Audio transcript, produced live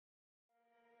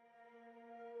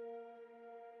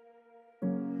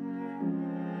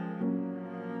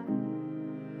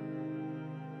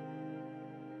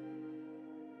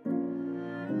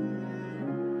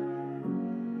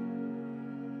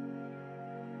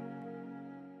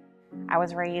I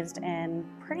was raised in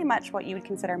pretty much what you would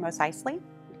consider Mos Eisley.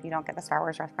 If you don't get the Star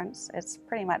Wars reference, it's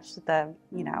pretty much the,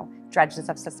 drudges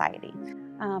of society.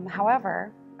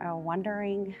 However, a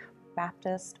wandering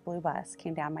Baptist blue bus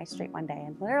came down my street one day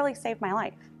and literally saved my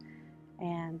life.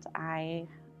 And I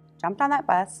jumped on that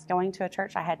bus going to a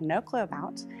church I had no clue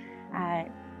about. I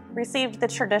received the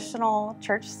traditional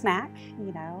church snack,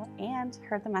 and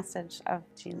heard the message of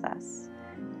Jesus.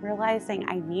 Realizing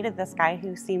I needed this guy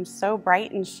who seemed so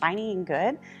bright and shiny and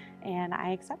good, and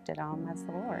I accepted him as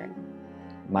the Lord.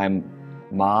 My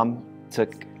mom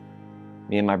took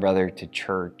me and my brother to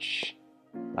church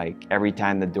like every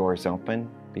time the doors open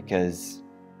because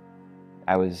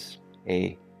I was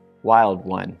a wild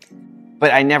one.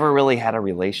 But I never really had a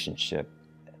relationship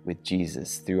with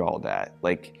Jesus through all that.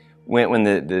 Like when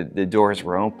the doors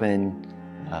were open,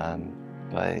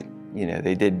 but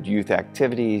they did youth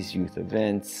activities, youth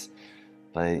events,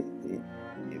 but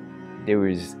there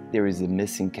was a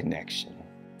missing connection.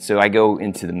 So I go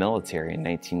into the military in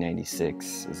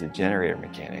 1996 as a generator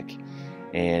mechanic,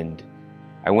 and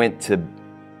I went to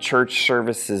church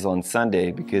services on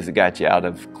Sunday because it got you out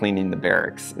of cleaning the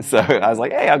barracks. So I was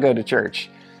like, hey, I'll go to church.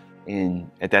 And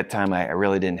at that time, I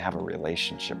really didn't have a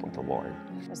relationship with the Lord.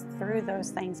 Just through those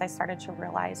things, I started to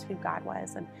realize who God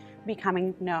was and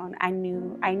becoming known. I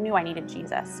knew I needed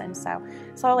Jesus. And so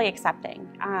slowly accepting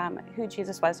who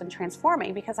Jesus was and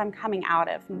transforming, because I'm coming out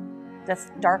of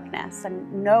this darkness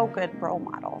and no good role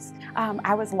models.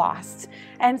 I was lost.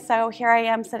 And so here I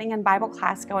am sitting in Bible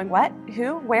class going, what?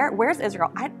 Who? Where's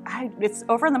Israel? It's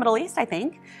over in the Middle East, I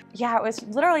think. Yeah, it was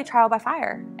literally trial by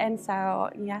fire. And so,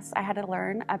 yes, I had to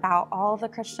learn about all the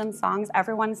Christian songs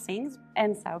everyone sings.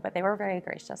 And so, but they were very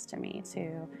gracious to me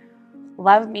to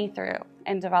love me through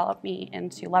and develop me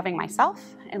into loving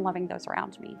myself and loving those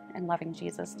around me and loving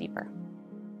Jesus deeper.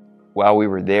 While we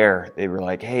were there, they were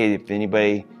like, hey, if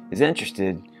anybody is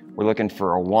interested, we're looking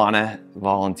for Awana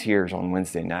volunteers on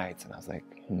Wednesday nights. And I was like,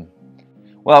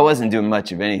 Well, I wasn't doing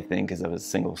much of anything because I was a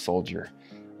single soldier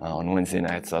on Wednesday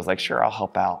nights. So I was like, sure, I'll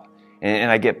help out.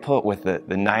 And I get put with the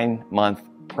 9-month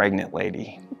pregnant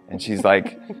lady. And she's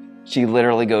like, she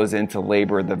literally goes into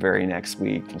labor the very next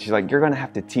week. And she's like, you're going to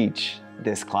have to teach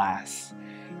this class.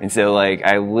 And so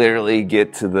I literally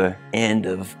get to the end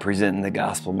of presenting the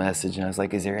gospel message. And I was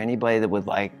like, is there anybody that would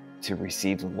like to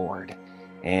receive the Lord?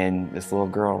 And this little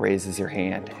girl raises her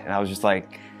hand. And I was just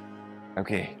like,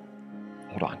 okay,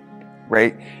 hold on.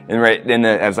 Right? And then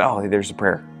I was like, oh, there's a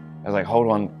prayer. I was like,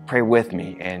 hold on, pray with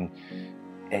me. And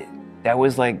that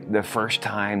was like the first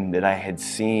time that I had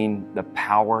seen the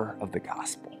power of the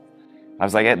gospel. I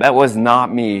was like, that was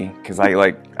not me, because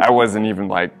I wasn't even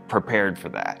prepared for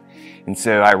that. And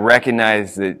so I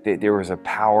recognized that there was a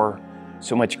power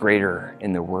so much greater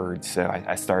in the word. So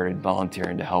I started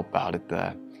volunteering to help out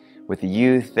with the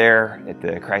youth there at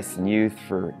the Christ and Youth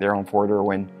there on Fort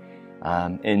Irwin.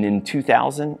 And in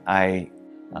 2000,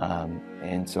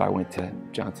 and so I went to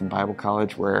Johnson Bible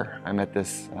College, where I met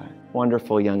this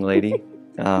wonderful young lady.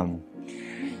 And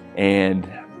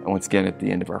once again, at the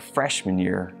end of our freshman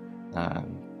year,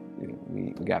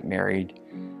 we got married.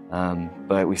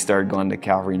 But we started going to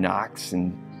Calvary Knox.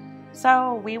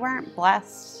 So we weren't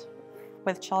blessed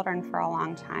with children for a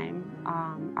long time.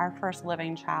 Our first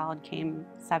living child came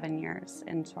 7 years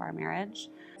into our marriage,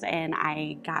 and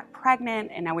I got pregnant,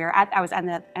 and I was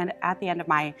at the end of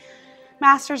my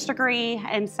master's degree,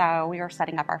 and so we were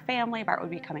setting up our family. Bart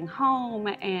would be coming home,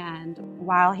 and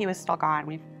while he was still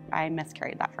gone, I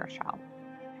miscarried that first child.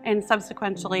 And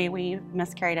subsequently, we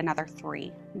miscarried another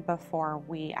 3 before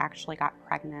we actually got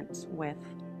pregnant with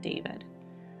David.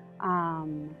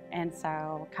 And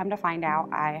so come to find out,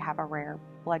 I have a rare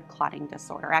blood clotting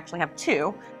disorder. I actually have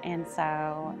 2. And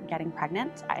so getting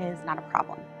pregnant is not a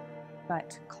problem,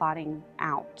 but clotting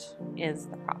out is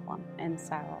the problem. And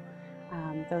so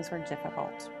those were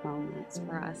difficult moments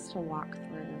for us to walk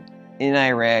through. In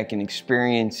Iraq and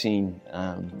experiencing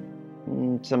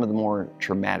some of the more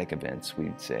traumatic events,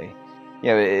 we'd say,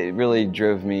 it really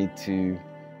drove me to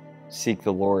seek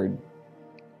the Lord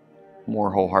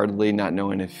more wholeheartedly, not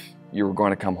knowing if you were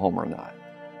going to come home or not.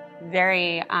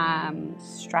 Very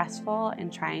stressful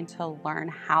in trying to learn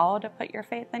how to put your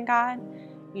faith in God.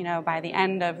 By the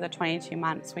end of the 22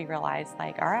 months, we realized,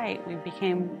 all right, we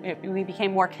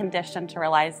became more conditioned to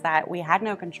realize that we had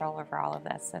no control over all of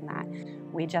this, and that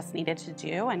we just needed to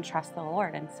do and trust the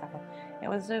Lord. And so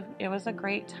it was a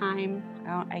great time.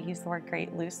 I use the word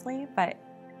great loosely, but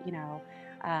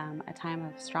a time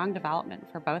of strong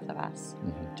development for both of us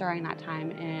during that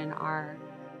time in our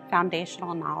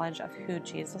foundational knowledge of who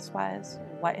Jesus was,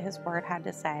 what his word had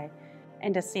to say,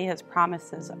 and to see his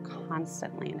promises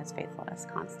constantly and his faithfulness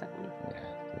constantly. Yeah.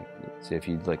 So if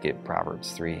you look at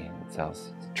Proverbs 3, it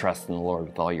tells trust in the Lord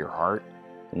with all your heart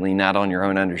and lean not on your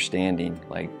own understanding.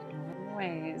 Like,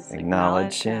 Always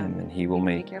acknowledge him and he will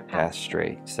make your path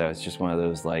straight. So it's just one of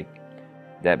those, like,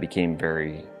 that became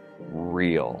very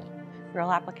real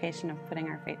application of putting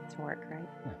our faith to work, right?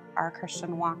 Yeah. Our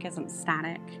Christian walk isn't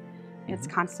static. It's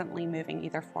constantly moving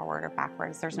either forward or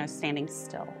backwards. There's no standing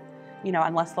still, you know,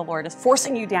 unless the Lord is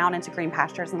forcing you down into green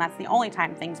pastures, and that's the only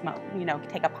time things, you know,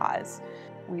 take a pause.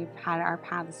 We've had our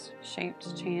paths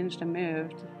shaped, changed, and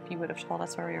moved. If you would have told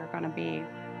us where we were going to be,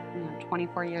 you know,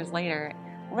 24 years later,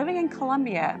 living in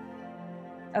Colombia,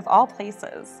 of all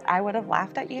places, I would have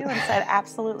laughed at you and said,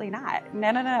 absolutely not.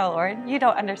 No, Lord, you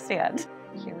don't understand.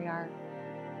 Here we are,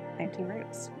 planting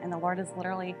roots, and the Lord is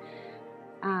literally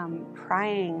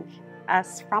prying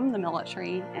us from the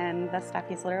military and this stuff.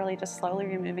 He's literally just slowly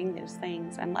removing those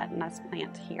things and letting us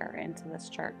plant here into this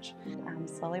church,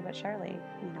 slowly but surely.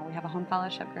 You know, we have a home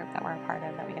fellowship group that we're a part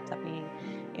of, that we get to be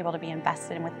able to be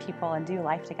invested in with people and do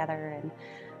life together and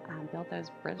build those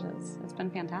bridges. It's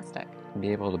been fantastic. Be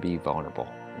able to be vulnerable,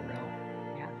 you know.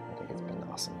 Yeah. I think it's been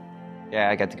awesome. Yeah,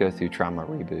 I got to go through trauma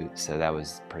reboot, so that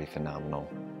was pretty phenomenal.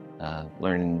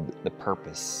 Learning the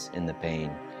purpose in the pain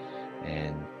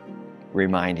and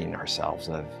reminding ourselves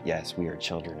of, yes, we are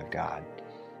children of God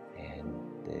and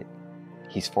that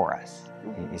he's for us.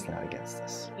 He's not against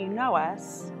us. You know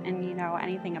us and you know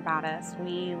anything about us.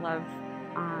 We love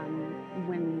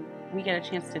when we get a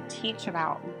chance to teach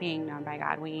about being known by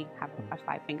God. We have a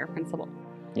 5-finger principle.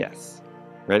 Yes.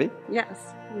 Ready?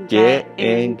 Yes. Get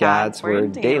in God's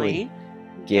Word daily.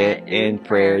 Get in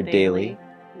prayer daily.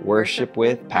 Worship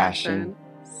with passion.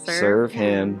 Serve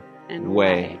him and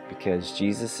way, because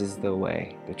Jesus is the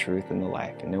way, the truth, and the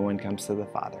life, and no one comes to the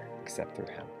Father except through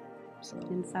him.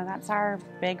 And so that's our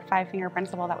big 5-finger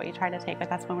principle that we try to take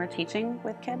with us when we're teaching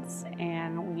with kids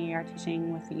and we are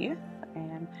teaching with the youth.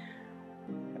 And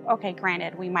okay,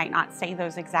 granted, we might not say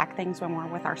those exact things when we're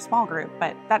with our small group,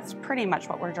 but that's pretty much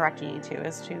what we're directing you to,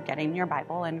 is to get in your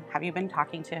Bible and have you been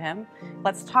talking to him?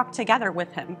 Let's talk together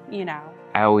with him, you know.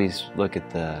 I always look at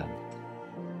the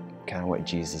kind of what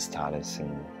Jesus taught us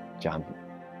in John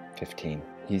 15.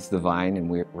 He's the vine and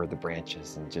we're the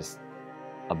branches, and just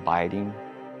abiding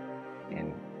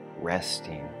and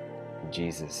resting in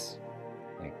Jesus.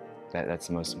 Like that's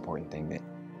the most important thing that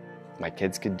my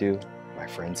kids could do, my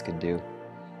friends could do.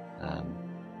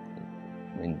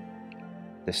 When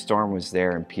the storm was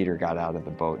there and Peter got out of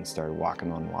the boat and started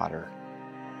walking on water,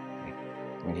 like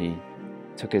when he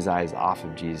took his eyes off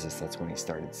of Jesus, that's when he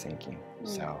started sinking.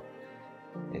 So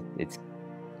it's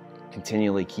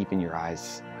continually keeping your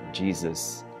eyes on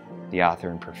Jesus, the author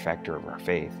and perfecter of our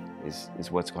faith,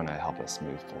 is what's going to help us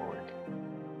move forward.